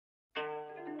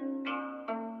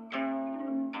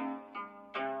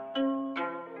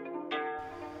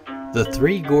The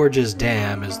Three Gorges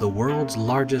Dam is the world's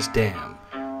largest dam,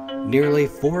 nearly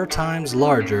 4 times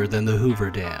larger than the Hoover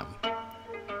Dam.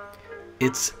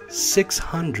 It's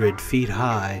 600 feet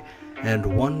high and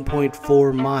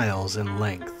 1.4 miles in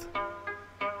length.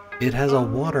 It has a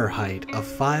water height of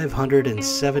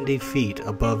 570 feet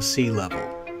above sea level.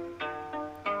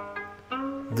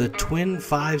 The twin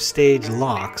 5-stage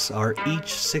locks are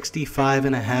each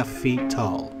 65.5 feet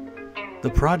tall. The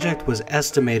project was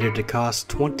estimated to cost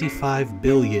 $25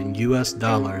 billion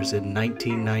in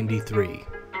 1993.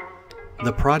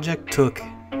 The project took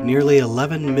nearly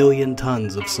 11 million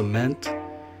tons of cement,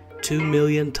 2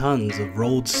 million tons of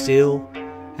rolled steel,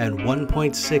 and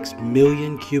 1.6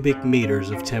 million cubic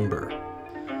meters of timber.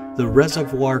 The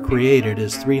reservoir created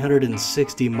is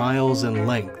 360 miles in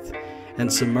length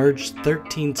and submerged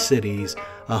 13 cities,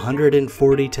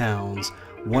 140 towns,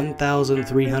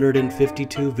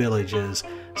 1,352 villages,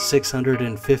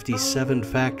 657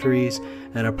 factories,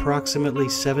 and approximately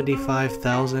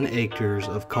 75,000 acres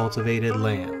of cultivated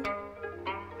land.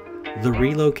 The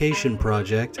relocation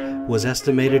project was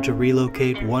estimated to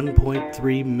relocate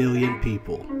 1.3 million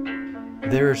people.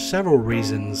 There are several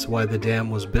reasons why the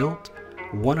dam was built,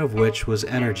 one of which was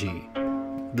energy.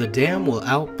 The dam will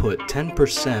output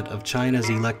 10% of China's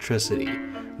electricity,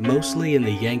 mostly in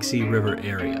the Yangtze River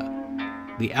area.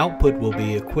 The output will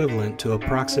be equivalent to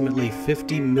approximately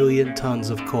 50 million tons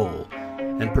of coal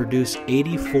and produce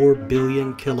 84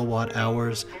 billion kilowatt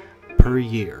hours per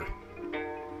year.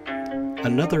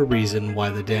 Another reason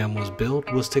why the dam was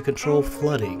built was to control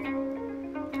flooding.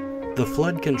 The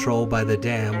flood control by the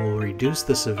dam will reduce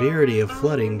the severity of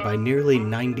flooding by nearly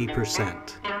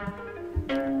 90%.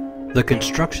 The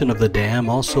construction of the dam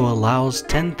also allows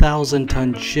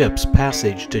 10,000-ton ships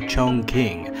passage to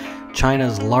Chongqing,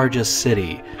 China's largest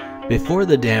city. Before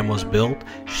the dam was built,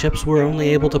 ships were only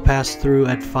able to pass through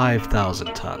at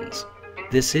 5,000 tons.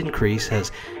 This increase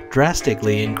has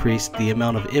drastically increased the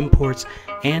amount of imports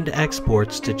and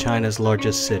exports to China's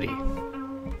largest city.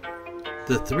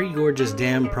 The Three Gorges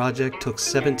Dam project took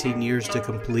 17 years to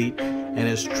complete and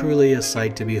is truly a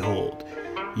sight to behold.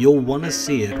 You'll want to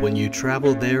see it when you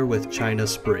travel there with China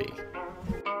Spree.